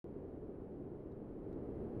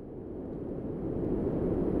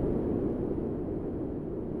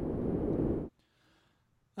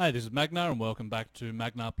Hi, this is Magnar, and welcome back to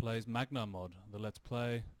Magnar Plays Magnar Mod. The Let's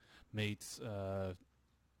Play meets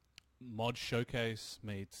mod showcase,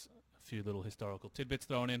 meets a few little historical tidbits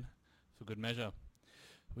thrown in for good measure.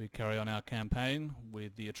 We carry on our campaign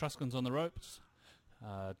with the Etruscans on the ropes,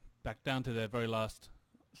 back down to their very last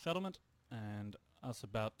settlement, and us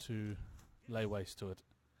about to lay waste to it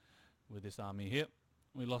with this army here.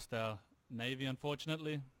 We lost our navy,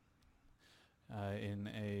 unfortunately, in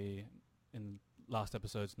last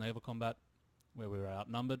episode's naval combat, where we were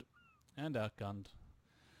outnumbered and outgunned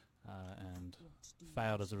and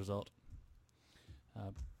failed as a result.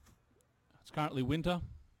 It's currently winter,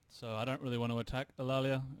 so I don't really want to attack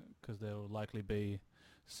Eulalia because there will likely be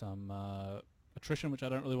some attrition, which I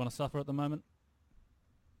don't really want to suffer at the moment.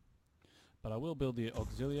 But I will build the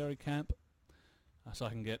auxiliary camp so I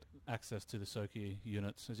can get access to the Sokia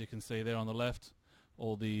units. As you can see there on the left,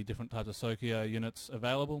 all the different types of Sokia units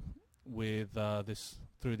available with this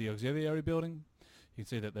through the auxiliary building. You can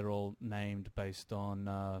see that they're all named based on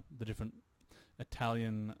the different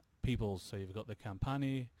Italian peoples. So you've got the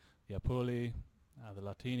Campani, the Apuli, the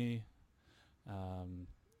Latini,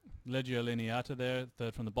 Legio Lineata there,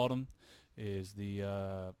 third from the bottom, is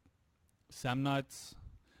the Samnites,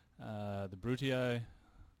 the Brutii,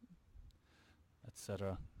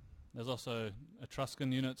 etc. There's also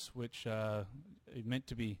Etruscan units which are meant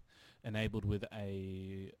to be enabled with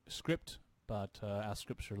a script, but our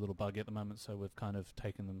scripts are a little buggy at the moment, so we've kind of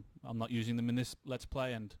taken them. I'm not using them in this Let's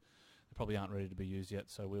Play, and they probably aren't ready to be used yet,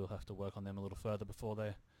 so we'll have to work on them a little further before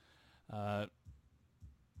they're up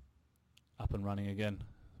and running again.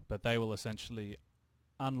 But they will essentially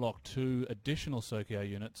unlock 2 additional Sokia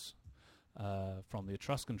units from the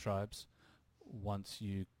Etruscan tribes once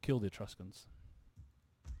you kill the Etruscans.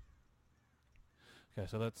 Okay,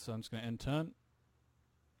 so that's, I'm just going to end turn.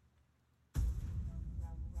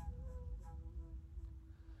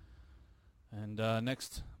 And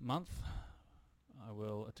next month I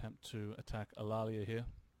will attempt to attack Eulalia here.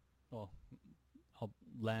 Or I'll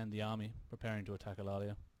land the army preparing to attack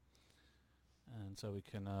Eulalia. And so we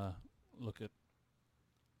can look at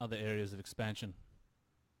other areas of expansion.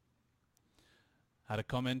 Had a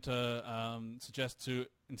commenter suggest to,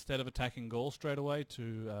 instead of attacking Gaul straight away,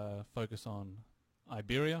 to focus on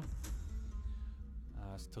Iberia,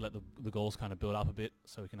 to let the Gauls kind of build up a bit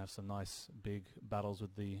so we can have some nice big battles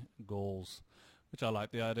with the Gauls, which I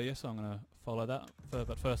like the idea, so I'm going to follow that.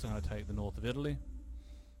 But first I'm going to take the north of Italy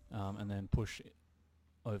and then push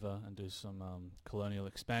over and do some colonial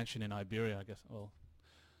expansion in Iberia, I guess. Well,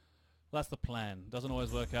 that's the plan. Doesn't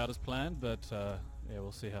always work out as planned, but yeah,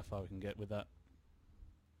 we'll see how far we can get with that.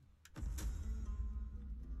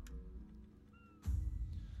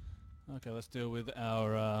 Okay, let's deal with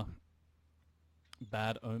our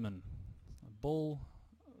bad omen. A bull,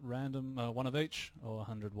 random, one of each, or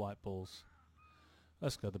 100 white bulls.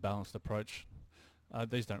 Let's go the balanced approach.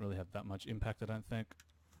 These don't really have that much impact, I don't think.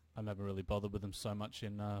 I never really bothered with them so much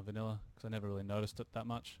in vanilla, because I never really noticed it that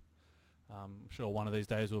much. I'm sure one of these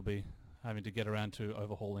days we'll be having to get around to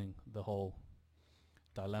overhauling the whole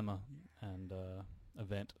dilemma and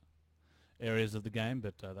event areas of the game,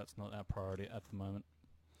 but that's not our priority at the moment.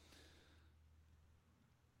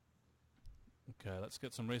 Okay, let's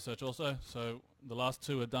get some research also. So the last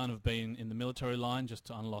 2 are done have been in the military line just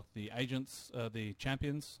to unlock the agents, the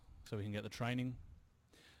champions, so we can get the training,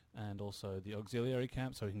 and also the auxiliary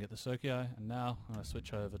camp so we can get the Sokia. And now I'm going to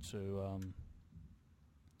switch over to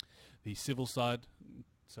the civil side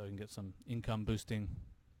so we can get some income boosting,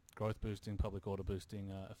 growth boosting, public order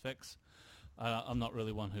boosting effects. I'm not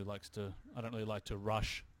really one who likes to, I don't really like to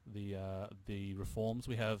rush the reforms.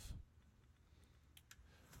 We have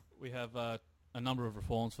a number of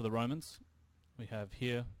reforms for the Romans. We have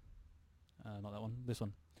here, not that one, this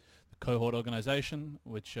one, the cohort organization,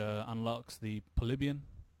 which unlocks the polybion,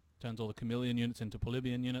 turns all the Camillian units into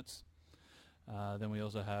polybian units. Then we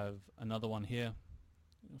also have another one here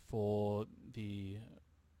for the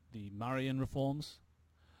Marian reforms.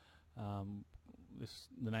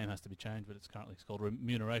 The name has to be changed, but it's called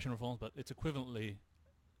remuneration reforms, but it's equivalently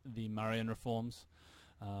the Marian reforms,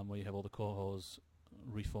 where you have all the cohorts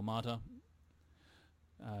reformata,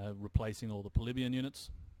 replacing all the polybian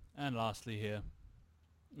units. And lastly here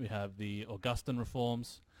we have the Augustan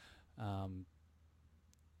reforms,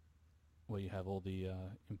 where you have all the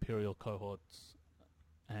imperial cohorts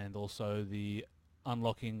and also the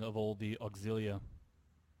unlocking of all the auxilia,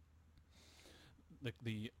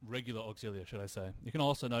 the regular auxilia, should I say. You can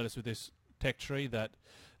also notice with this tech tree that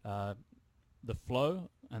the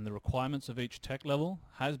flow and the requirements of each tech level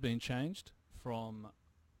has been changed from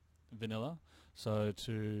vanilla. So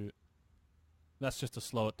that's just to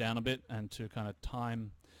slow it down a bit and to kind of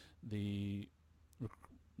time the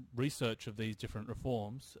research of these different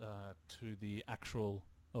reforms to the actual,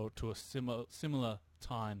 or to a similar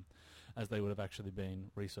time as they would have actually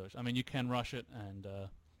been researched. I mean, you can rush it and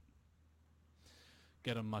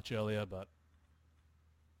get them much earlier, but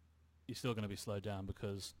you're still going to be slowed down,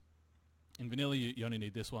 because in vanilla you only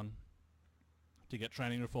need this one to get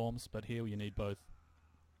training reforms, but here you need both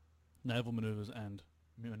naval maneuvers and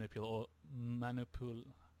manipul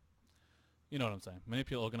you know what I'm saying,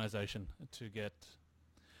 manipulate organization to get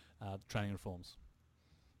training reforms.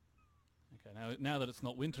 Okay, now that it's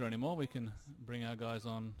not winter anymore, we can bring our guys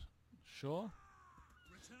on shore,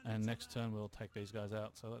 and next turn we'll take these guys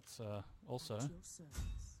out. So let's also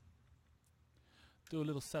do a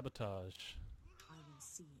little sabotage. I will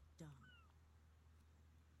see it done.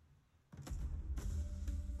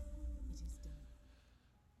 It is done.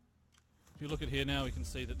 If you look at here now, we can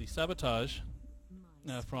see that the sabotage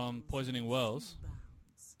from poisoning wells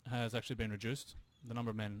has actually been reduced. The number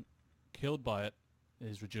of men killed by it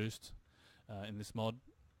is reduced in this mod.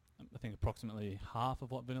 I think approximately half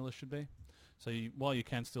of what vanilla should be. So while you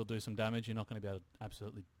can still do some damage, you're not going to be able to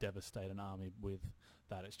absolutely devastate an army with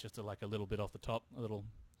that. It's just like a little bit off the top, a little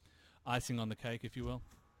icing on the cake, if you will.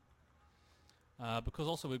 Because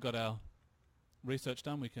also we've got our research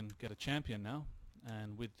done, we can get a champion now,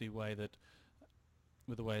 and with the way that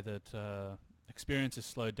experience is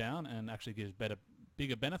slowed down and actually gives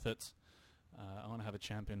bigger benefits, I want to have a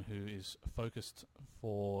champion who is focused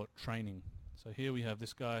for training. So here we have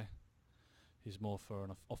this guy. He's more for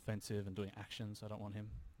an offensive and doing actions. I don't want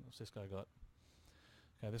him. What's this guy got?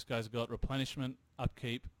 Okay, this guy's got replenishment,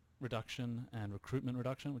 upkeep reduction, and recruitment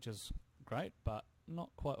reduction, which is great, but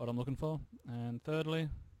not quite what I'm looking for. And thirdly,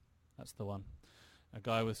 that's the one, a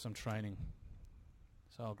guy with some training.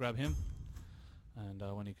 So I'll grab him, and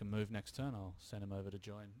when he can move next turn, I'll send him over to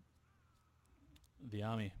join the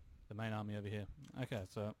army, the main army over here. Okay,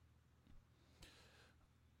 so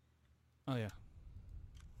oh yeah,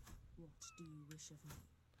 What do you wish of me?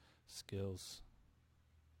 skills.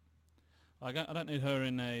 I don't need her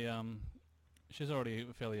in a she's already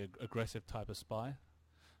a fairly aggressive type of spy,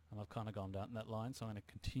 and I've kind of gone down that line, so I'm going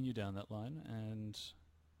to continue down that line and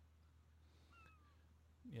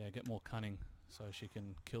yeah, get more cunning so she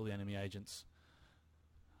can kill the enemy agents.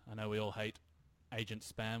 I know we all hate agent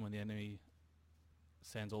spam when the enemy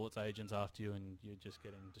sends all its agents after you and you're just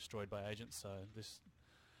getting destroyed by agents, so this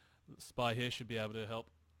spy here should be able to help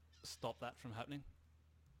stop that from happening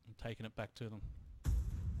and taking it back to them.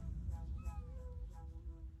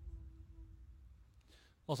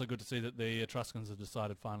 Also good to see that the Etruscans have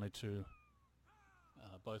decided finally to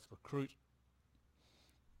both recruit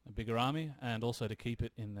a bigger army and also to keep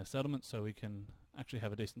it in their settlement, so we can actually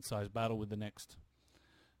have a decent sized battle with the next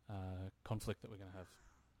conflict that we're going to have.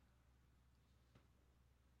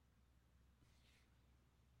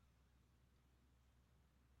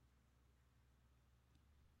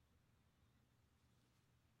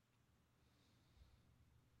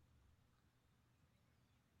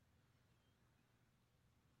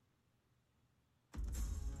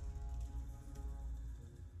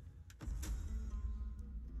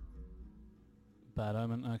 Bad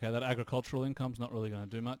omen. Okay, that agricultural income's not really going to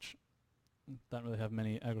do much. Don't really have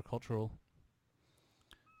many agricultural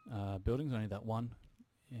buildings. Only that one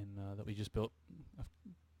in that we just built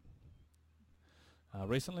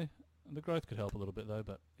recently. The growth could help a little bit though,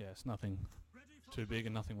 but yeah, it's nothing too big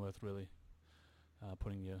and nothing worth really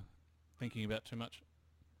thinking about too much.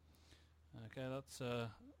 Okay, let's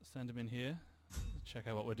send him in here. Check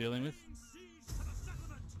out what we're dealing with.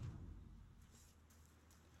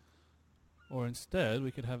 Or instead,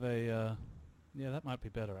 we could have a... yeah, that might be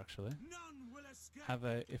better, actually. Have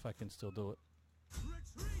a... if I can still do it.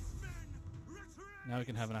 Now we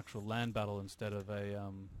can have an actual land battle instead of a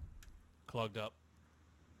clogged up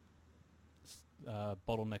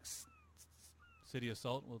bottleneck city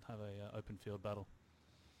assault. We'll have a open field battle.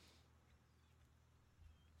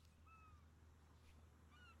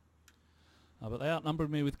 But they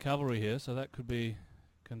outnumbered me with cavalry here, so that could be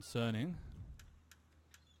concerning.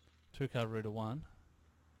 2 cavalry to 1.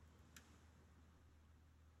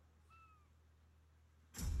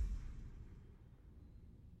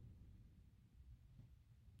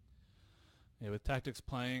 Yeah, with tactics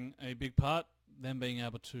playing a big part, them being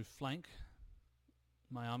able to flank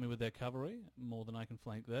my army with their cavalry more than I can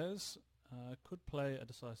flank theirs could play a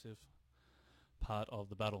decisive part of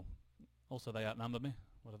the battle. Also, they outnumber me.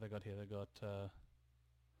 What have they got here? They've got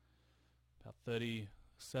about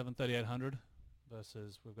 3,800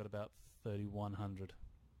 versus we've got about 3,100.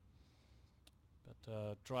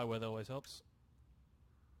 But dry weather always helps.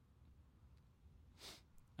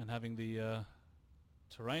 And having the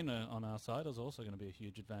terrain on our side is also going to be a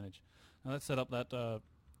huge advantage. Now let's set up that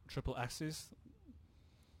triple axis.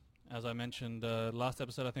 As I mentioned last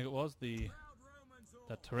episode, I think it was,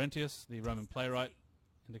 that Terentius, the Roman playwright,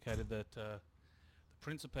 indicated that the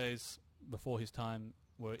Principes before his time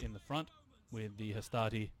were in the front, with the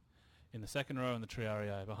Hastati in the second row and the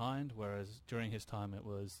Triarii behind, whereas during his time it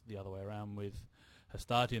was the other way around, with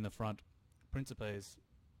Hastati in the front, Principes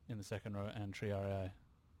in the second row, and Triarii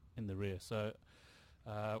in the rear. So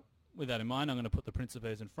with that in mind, I'm going to put the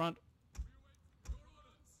Principes in front.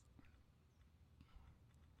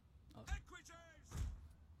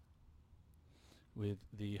 With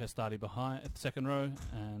the Hastati behind at the second row,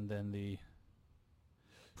 and then the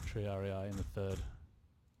Triarii in the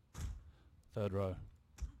third row.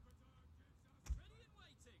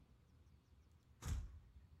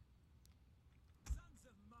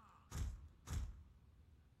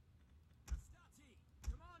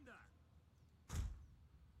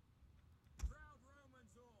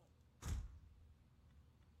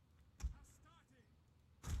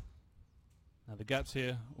 Now the gaps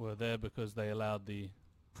here were there because they allowed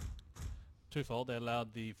twofold. They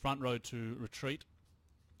allowed the front row to retreat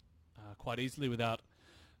quite easily without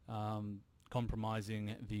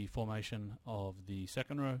compromising the formation of the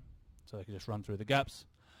second row, so they could just run through the gaps.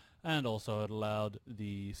 And also it allowed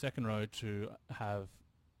the second row to have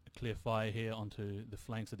a clear fire here onto the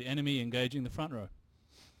flanks of the enemy engaging the front row.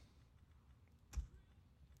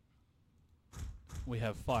 We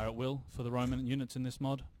have fire at will for the Roman units in this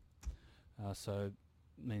mod. So it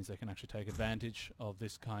means they can actually take advantage of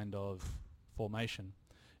this kind of formation.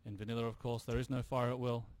 In vanilla, of course, there is no fire at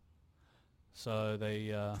will, so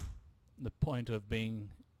the point of being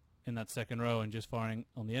in that second row and just firing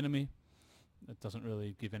on the enemy, it doesn't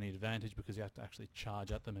really give any advantage because you have to actually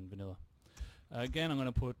charge at them in vanilla. Again, I'm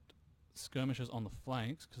going to put skirmishers on the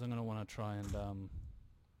flanks because I'm going to want to try and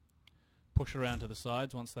push around to the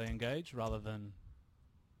sides once they engage, rather than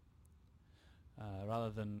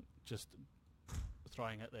just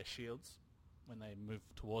throwing at their shields when they move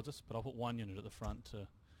towards us. But I'll put one unit at the front to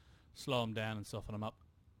slow them down and soften them up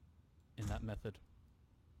in that method.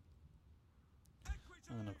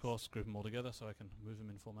 And then of course group them all together so I can move them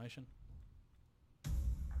in formation.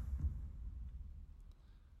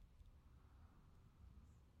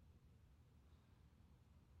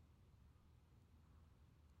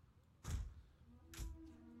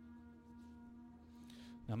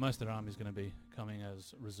 Now most of their army is going to be coming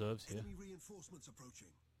as reserves here. Enemy reinforcements approaching.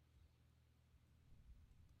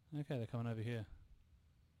 Okay, they're coming over here.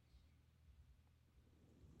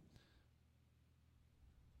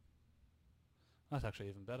 That's actually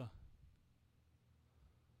even better.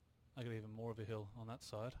 I get even more of a hill on that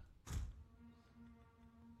side.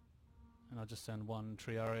 And I'll just send one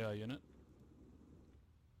Triarii unit.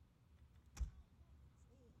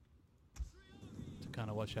 To kind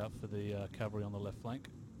of watch out for the cavalry on the left flank.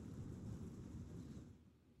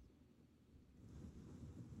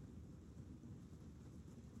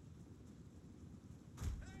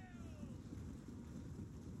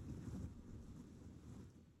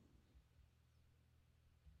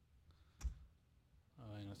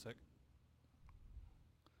 Oh, hang on a sec.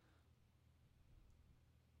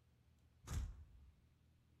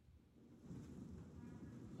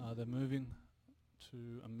 They're moving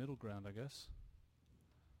to a middle ground, I guess.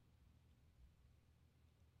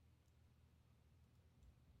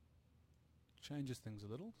 Changes things a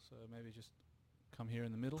little, so maybe just come here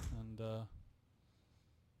in the middle and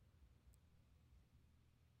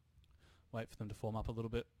wait for them to form up a little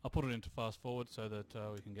bit. I'll put it into fast forward so that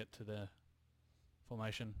we can get to their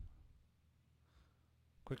formation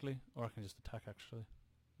quickly, or I can just attack actually.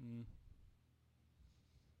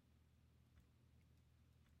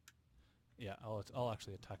 Yeah, I'll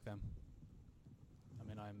actually attack them. I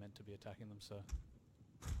mean, I am meant to be attacking them, so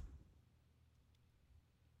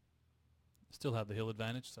still have the hill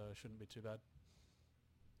advantage, so it shouldn't be too bad.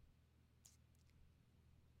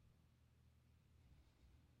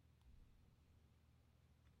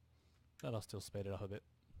 But I'll still speed it up a bit.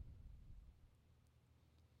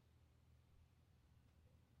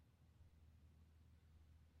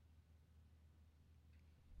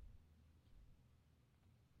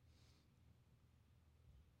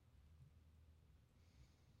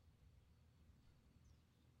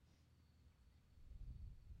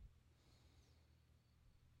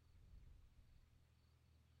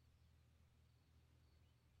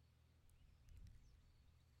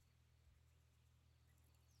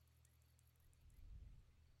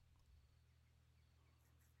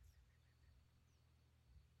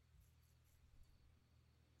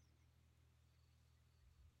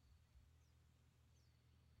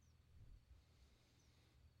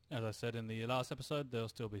 As I said in the last episode, there'll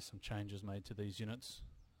still be some changes made to these units.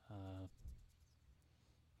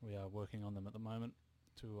 We are working on them at the moment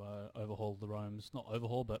to overhaul the Romans. Not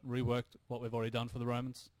overhaul, but reworked what we've already done for the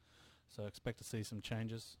Romans. So expect to see some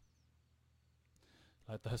changes.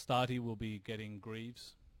 Like the Hastati will be getting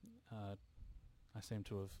greaves. I seem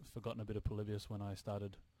to have forgotten a bit of Polybius when I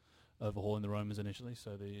started overhauling the Romans initially.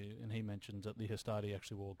 So and he mentioned that the Hastati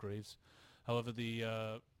actually wore greaves. However,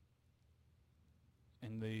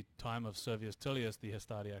 in the time of Servius Tullius, the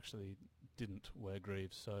Hastati actually didn't wear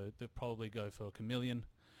greaves. So they'll probably go for Camillian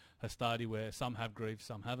Hastati, where some have greaves,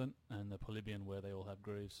 some haven't, and the Polybian, where they all have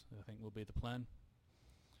greaves, I think will be the plan.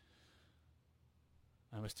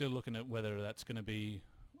 And we're still looking at whether that's going to be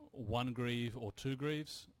 1 greave or 2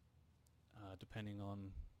 greaves, depending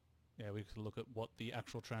on, we could look at what the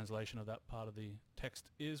actual translation of that part of the text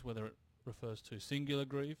is, whether it refers to singular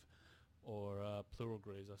greave or plural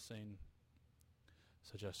greaves. I've seen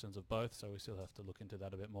suggestions of both, so we still have to look into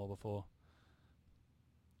that a bit more before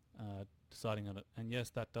deciding on it. And yes,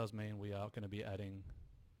 that does mean we are going to be adding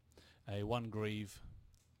a 1 greave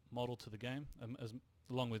model to the game,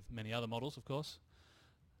 along with many other models, of course.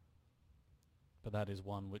 But that is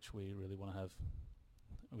one which we really want to have,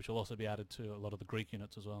 which will also be added to a lot of the Greek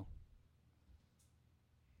units as well.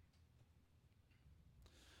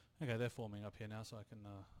 Okay, they're forming up here now, so I can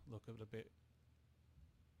look at it a bit.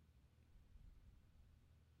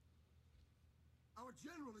 Our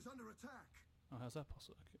general is under attack. Oh, how's that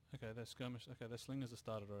possible? Okay, their skirmish. Okay, their slingers have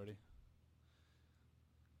started already.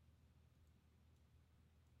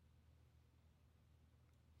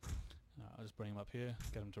 I'll just bring them up here,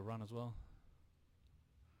 get them to run as well.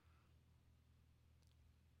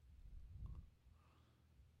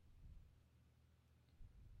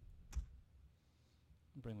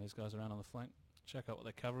 Bring these guys around on the flank. Check out what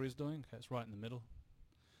their cavalry is doing. Okay, it's right in the middle.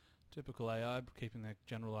 Typical AI, keeping their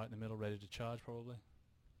general right in the middle, ready to charge probably.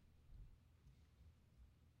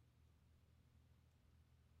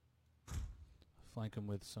 Flank them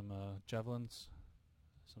with some javelins,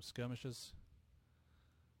 some skirmishers.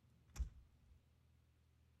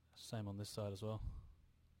 Same on this side as well.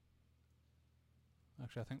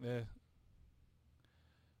 Actually, I think they're...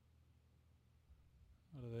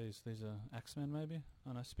 What are these? These are axemen maybe?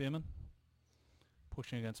 Oh no, spearmen.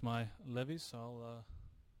 Pushing against my levies, so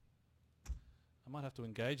I might have to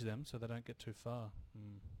engage them so they don't get too far.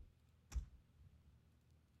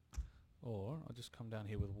 Or I'll just come down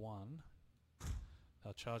here with 1.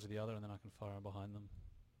 They'll charge the other and then I can fire behind them.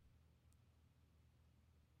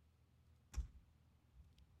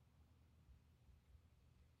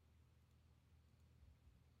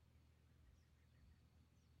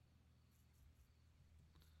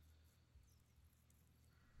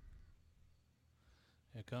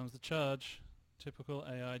 Here comes the charge. Typical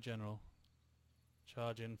AI general.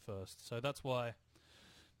 Charge in first. So that's why,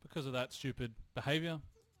 because of that stupid behavior,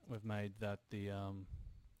 we've made that the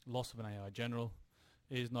loss of an AI general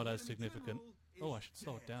is not as significant. Oh, I should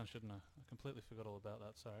slow it down, shouldn't I? I completely forgot all about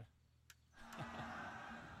that, sorry.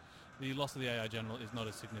 The loss of the AI general is not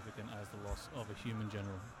as significant as the loss of a human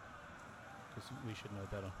general, because we should know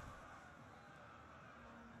better.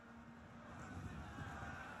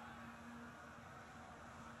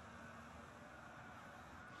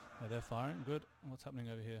 Yeah, they're firing, good. What's happening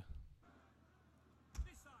over here?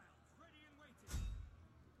 Missiles ready and waiting.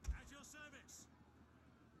 At your service.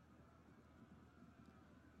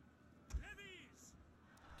 Levies.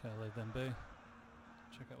 Okay, leave them be.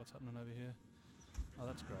 Check out what's happening over here. Oh,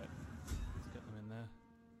 that's great. Let's get them in there.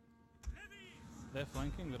 Levies. They're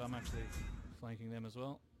flanking, but I'm actually flanking them as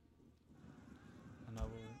well. And I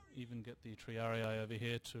will even get the Triarii over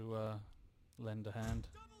here to lend a hand.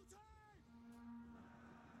 Double time.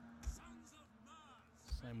 Sons of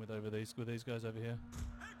Mars. Same with these guys over here.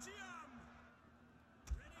 Axiom.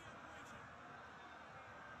 Ready and waiting.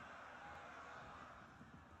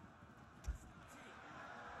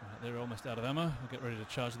 Right, they're almost out of ammo. I'll get ready to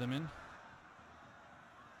charge them in.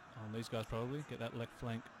 On these guys probably. Get that left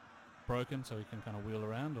flank broken so he can kind of wheel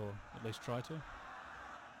around, or at least try to.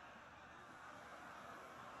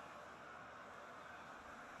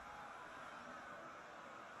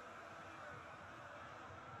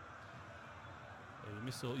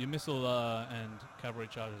 Yeah, your missile and cavalry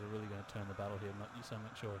charges are really going to turn the battle here, not so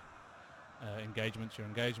much your engagements. Your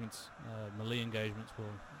engagements, melee engagements,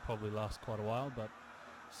 will probably last quite a while, but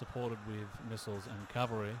supported with missiles and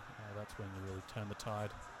cavalry, that's when you really turn the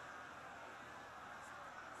tide.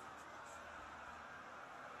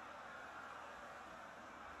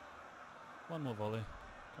 One more volley.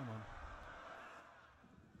 Come on.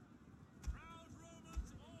 Proud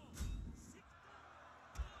Romans all. Sit down.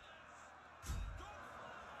 Orders. Go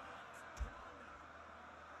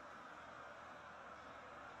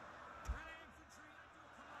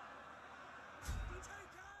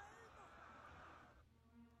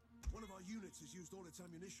units has used all its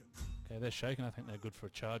ammunition. Okay, they're shaken. I think they're good for a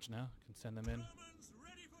charge now. Can send them in. Romans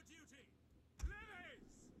ready for duty. Levies!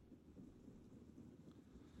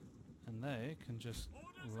 And they can just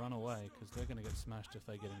run away because they're going to get smashed if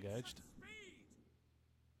they get engaged. Speed!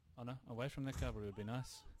 Oh no, away from their cavalry would be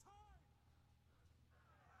nice.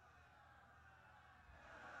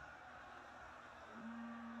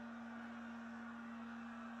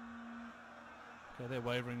 Okay, they're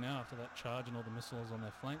wavering now after that charge and all the missiles on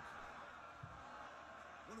their flank.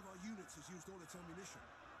 One of our units has used all its ammunition.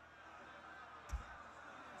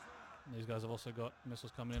 And these guys have also got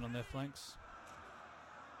missiles coming in on their flanks.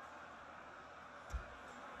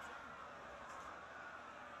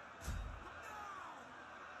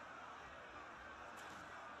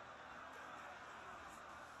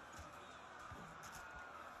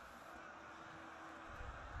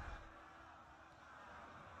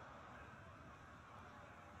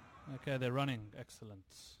 Okay, they're running. Excellent.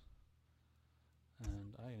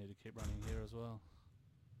 And I need to keep running here as well.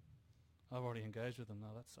 I've already engaged with them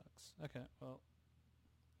now, that sucks. Okay, well.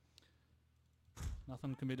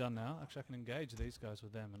 Nothing can be done now. Actually, I can engage these guys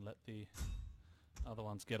with them and let the other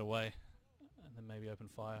ones get away. And then maybe open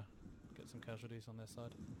fire. Get some casualties on their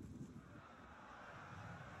side.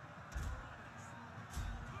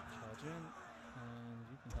 Charge in. And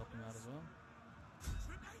you can help them out as well.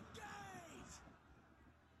 Engage!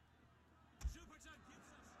 Jupiter gives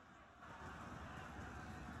us.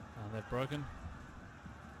 And they've broken.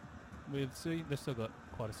 See, they've still got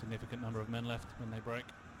quite a significant number of men left when they break.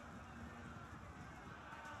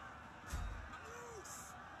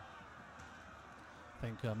 I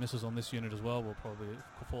think missiles on this unit as well will probably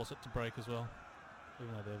force it to break as well,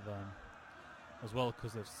 even though they've as well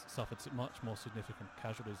because they've suffered much more significant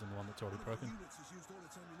casualties than the one that's already broken. Units has used all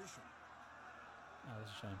its ammunition. Oh,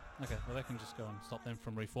 that's a shame. Okay, well they can just go and stop them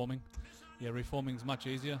from reforming. Yeah, reforming's much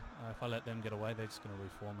easier. If I let them get away, they're just going to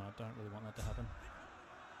reform, and I don't really want that to happen.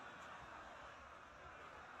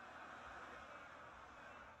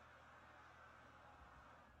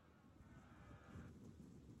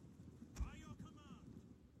 By your command.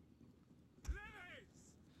 Levies!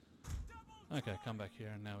 Okay, come back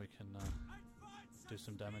here, and now we can do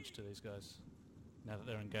some damage to these guys. Now that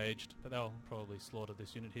they're engaged, but they'll probably slaughter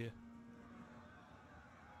this unit here.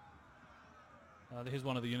 Here's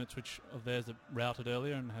one of the units of theirs that routed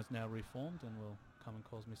earlier and has now reformed and will come and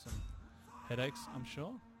cause me some headaches, I'm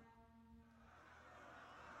sure.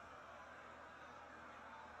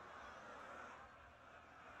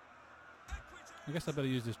 I guess I better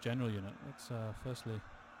use this general unit. Let's firstly...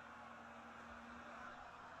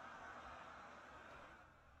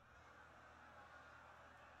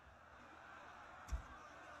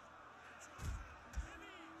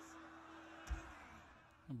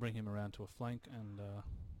 bring him around to a flank and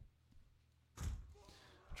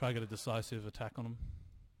try to get a decisive attack on him.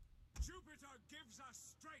 Jupiter gives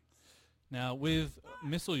us strength. Now with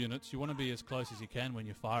missile units you want to be as close as you can when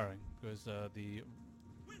you're firing, because the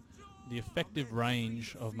effective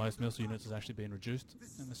range of most missile units has actually been reduced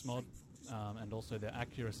in this mod, and also their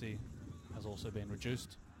accuracy has also been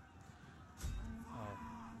reduced. Oh.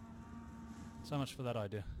 So much for that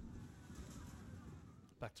idea.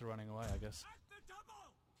 Back to running away, I guess.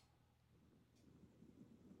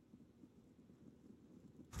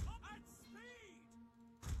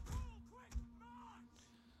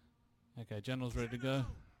 Okay, general's ready to go.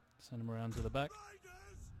 Send him around to the back.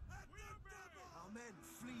 Our men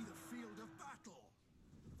flee the field of battle.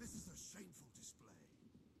 This is a shameful display.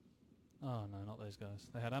 Oh no, not those guys.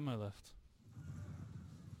 They had ammo left.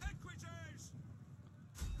 Equities!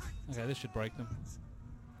 Okay, this should break them,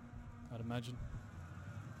 I'd imagine.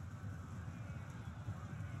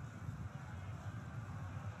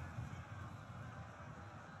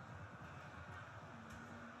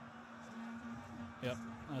 Yep,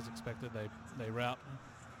 as expected, they rout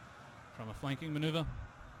from a flanking maneuver.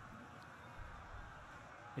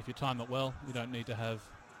 If you time it well, you don't need to have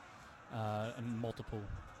multiple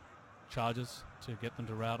charges to get them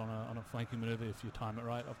to rout on a flanking maneuver if you time it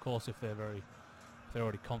right. Of course, if they're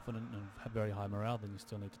already confident and have very high morale, then you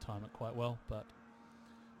still need to time it quite well. But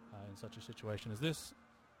in such a situation as this,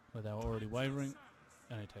 where they're already wavering,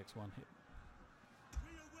 it only takes one hit.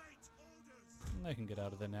 We await orders. And they can get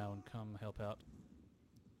out of there now and come help out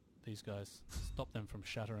these guys. Stop them from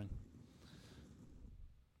shattering.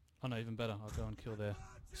 Oh no, even better, I'll go and kill their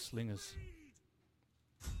slingers. Engage!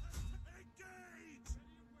 Brave Romans to a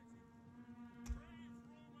man.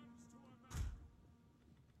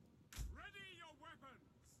 Ready your weapons.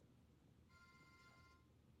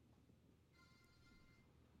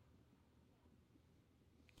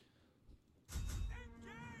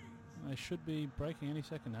 They should be breaking any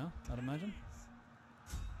second now, I'd imagine.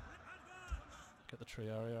 Get the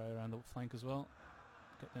Triarii around the flank as well.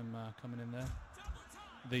 Get them coming in there.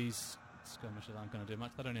 These skirmishers aren't going to do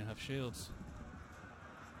much. They don't even have shields.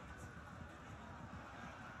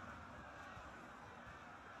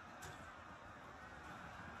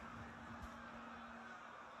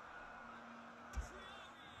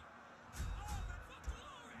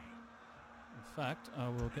 In fact, I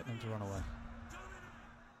will get them to run away.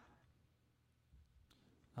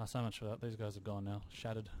 So much for that. These guys are gone now.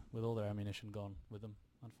 Shattered, with all their ammunition gone with them,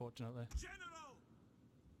 unfortunately.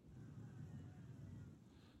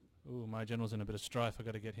 Ooh, my general's in a bit of strife. I've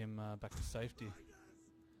got to get him back to safety.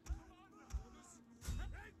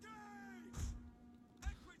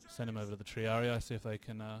 Send him over to the Triarii, see if they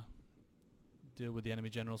can deal with the enemy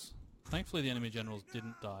generals. Thankfully the enemy generals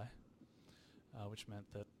didn't die, which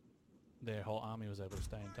meant that their whole army was able to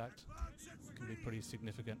stay intact. It can be pretty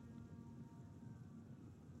significant.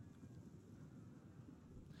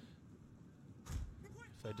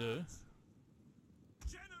 If they do.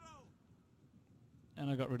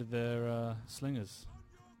 And I got rid of their slingers.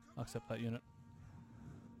 I'll accept that unit.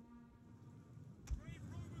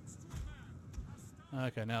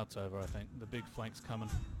 Okay, now it's over, I think. The big flank's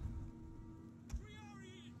coming.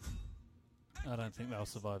 I don't think they'll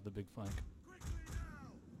survive the big flank.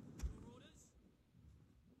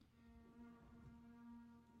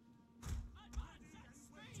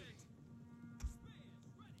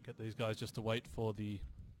 Get these guys just to wait for these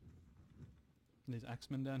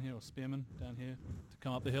axemen down here, or spearmen down here, to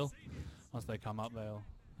come up the hill. Once they come up, they'll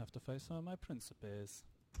have to face some of my principes.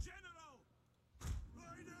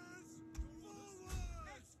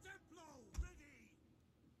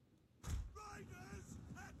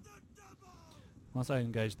 Once I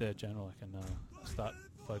engage their general, I can start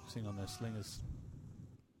focusing on their slingers.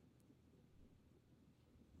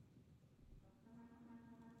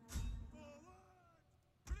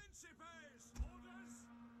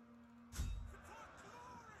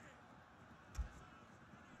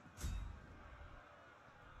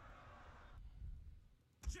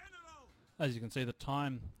 As you can see, the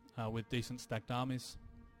time with decent stacked armies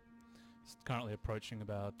is currently approaching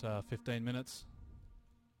about 15 minutes,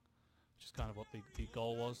 which is kind of what the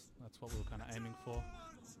goal was. That's what we were kind of aiming for.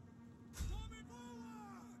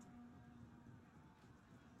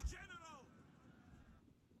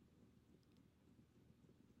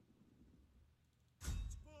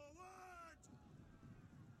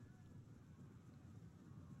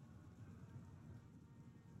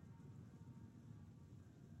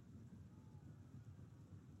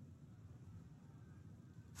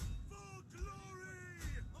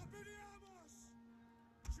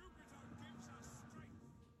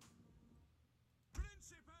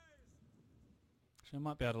 I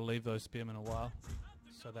might be able to leave those spearmen a while,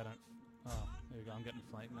 so they don't... Oh, there we go, I'm getting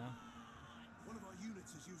flanked now. One of our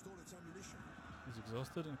units has used all its ammunition. He's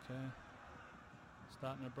exhausted, okay.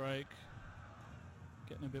 Starting to break.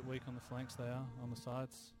 Getting a bit weak on the flanks, they are, on the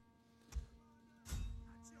sides.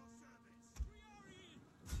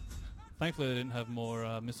 Thankfully they didn't have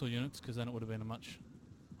more missile units, because then it would have been a much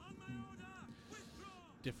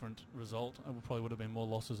different result. It probably would have been more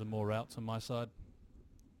losses and more routes on my side.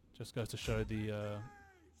 Just goes to show the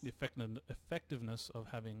effectiveness of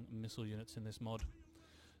having missile units in this mod.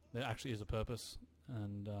 There actually is a purpose,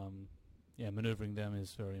 and yeah, maneuvering them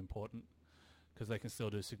is very important because they can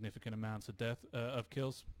still do significant amounts of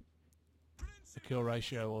kills. The kill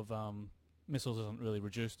ratio of missiles isn't really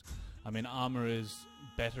reduced. I mean, armor is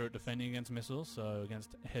better at defending against missiles, so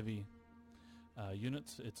against heavy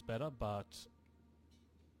units it's better, but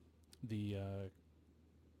the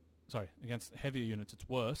against heavier units it's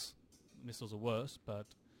worse. Missiles are worse, but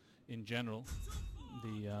in general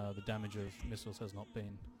the damage of missiles has not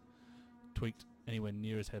been tweaked anywhere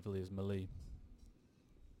near as heavily as melee.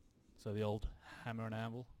 So the old hammer and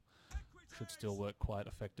anvil should still work quite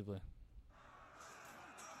effectively.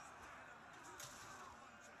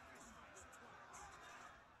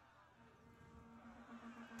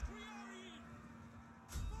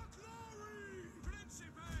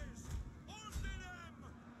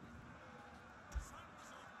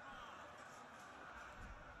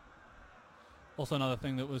 Also, another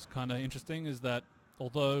thing that was kind of interesting is that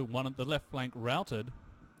although one of the left flank routed,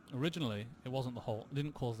 originally it wasn't the whole. It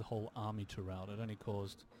didn't cause the whole army to rout. It only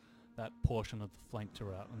caused that portion of the flank to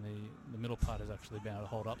rout, and the middle part has actually been able to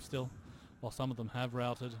hold up still. While some of them have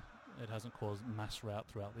routed, it hasn't caused mass rout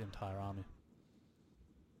throughout the entire army,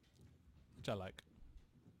 which I like.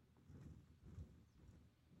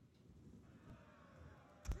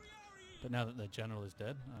 But now that their general is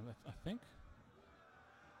dead, I think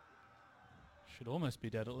should almost be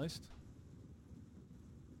dead at least.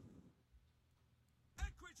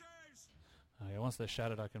 Equites! Okay, once they're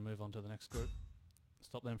shattered, I can move on to the next group.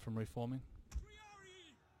 Stop them from reforming.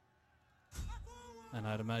 Priori! Forward! And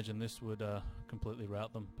I'd imagine this would completely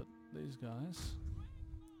rout them, but these guys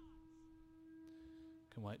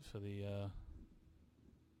can wait for the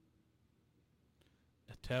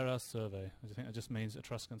Terra survey. I think that just means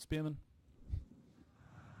Etruscan spearmen.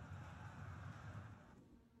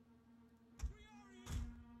 Priori!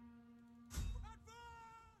 Advance! Commander!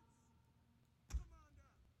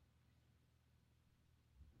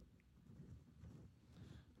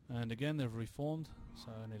 And again, they've reformed,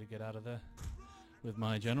 so I need to get out of there with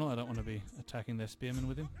my general. I don't want to be attacking their spearmen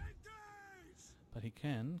with him. Engage! But he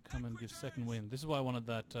can come and give second wind. This is why I wanted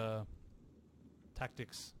that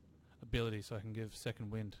tactics ability, so I can give second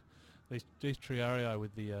wind. These triarii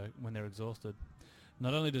with the when they're exhausted,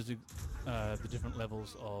 not only does the different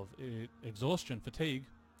levels of exhaustion, fatigue,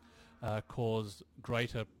 cause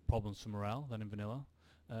greater problems for morale than in vanilla,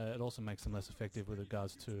 it also makes them less effective with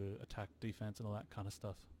regards to attack, defense, and all that kind of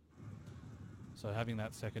stuff. So having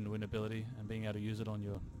that second wind ability and being able to use it on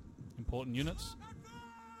your important units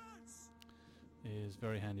Advance! is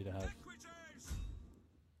very handy to have. Equites!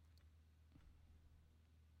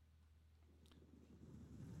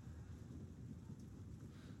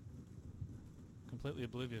 Completely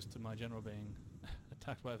oblivious to my general being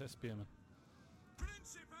attacked by their spearmen.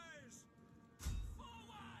 Principes!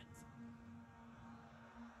 Forward!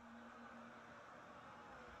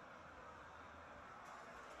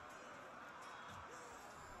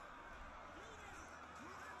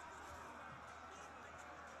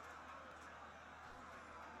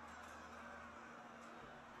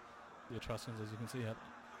 The Etruscans, as you can see, have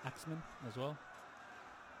axemen as well.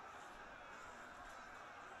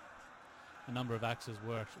 A number of axes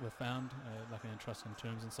were found, like in Etruscan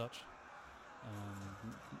tombs and such.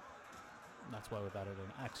 That's why we've added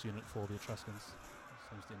an axe unit for the Etruscans.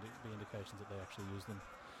 Seems to be indications that they actually used them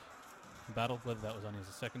in battle. Whether that was only as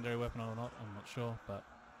a secondary weapon or not, I'm not sure, but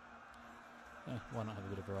why not have a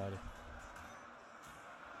bit of variety?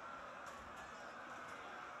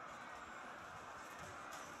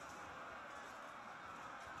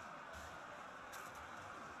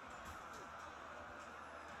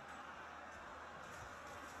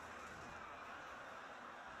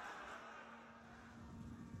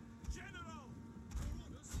 General!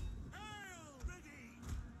 Orders! Hail! Ready!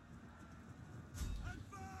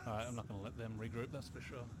 Advance! Alright, I'm not going to let them regroup, that's for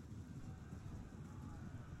sure.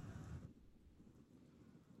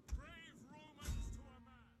 Brave Romans to a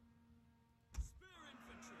man! Spear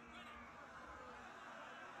infantry, ready!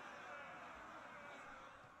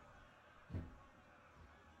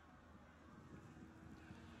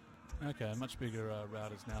 Okay, a much bigger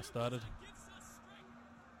route has now started. Gives us strength!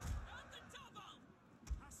 At the double!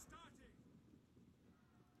 Astarte!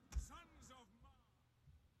 Sons of Ma!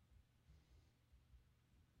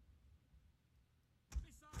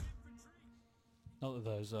 Missile infantry! Not that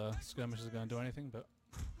those skirmishes are going to do anything, but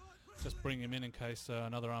just bring them in case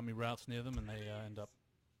another army routes near them and they end up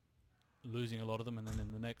losing a lot of them, and then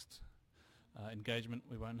in the next engagement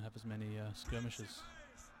we won't have as many skirmishes.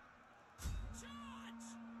 Charge!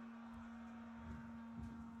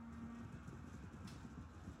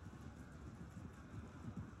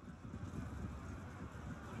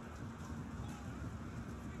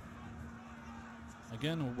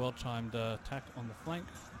 Again, a well-timed attack on the flank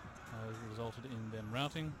resulted in them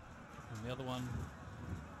routing, and the other one,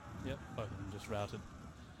 yep, both of them just routed.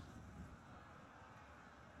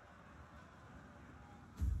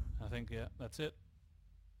 I think, yeah, that's it.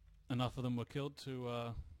 Enough of them were killed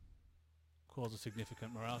to cause a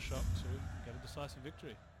significant morale shock to get a decisive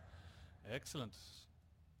victory. Excellent.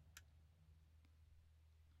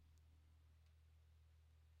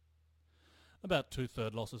 About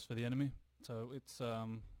 2/3 losses for the enemy, so it's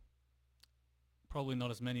probably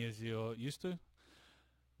not as many as you're used to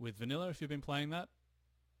with vanilla if you've been playing that,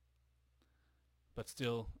 but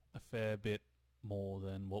still a fair bit more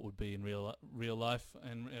than what would be in real life,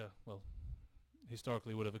 and well,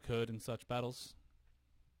 historically would have occurred in such battles.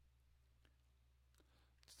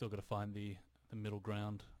 Still got to find the middle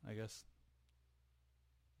ground, I guess.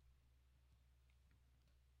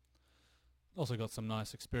 Also got some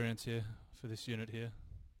nice experience here for this unit here,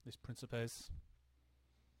 this Principes,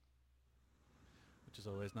 which is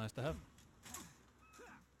always nice to have.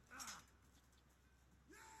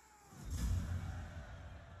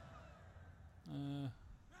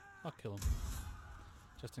 I'll kill them,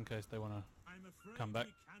 just in case they want to I'm afraid come back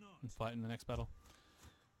we cannot. and fight in the next battle.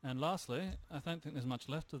 And lastly, I don't think there's much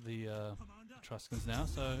left of the Commander, Etruscans now,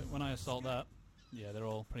 so when I assault that, yeah, they're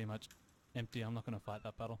all pretty much empty. I'm not going to fight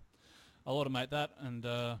that battle. I'll automate that, and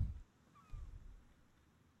I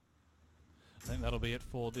think that'll be it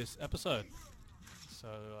for this episode. So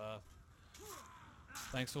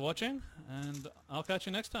thanks for watching, and I'll catch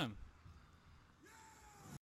you next time.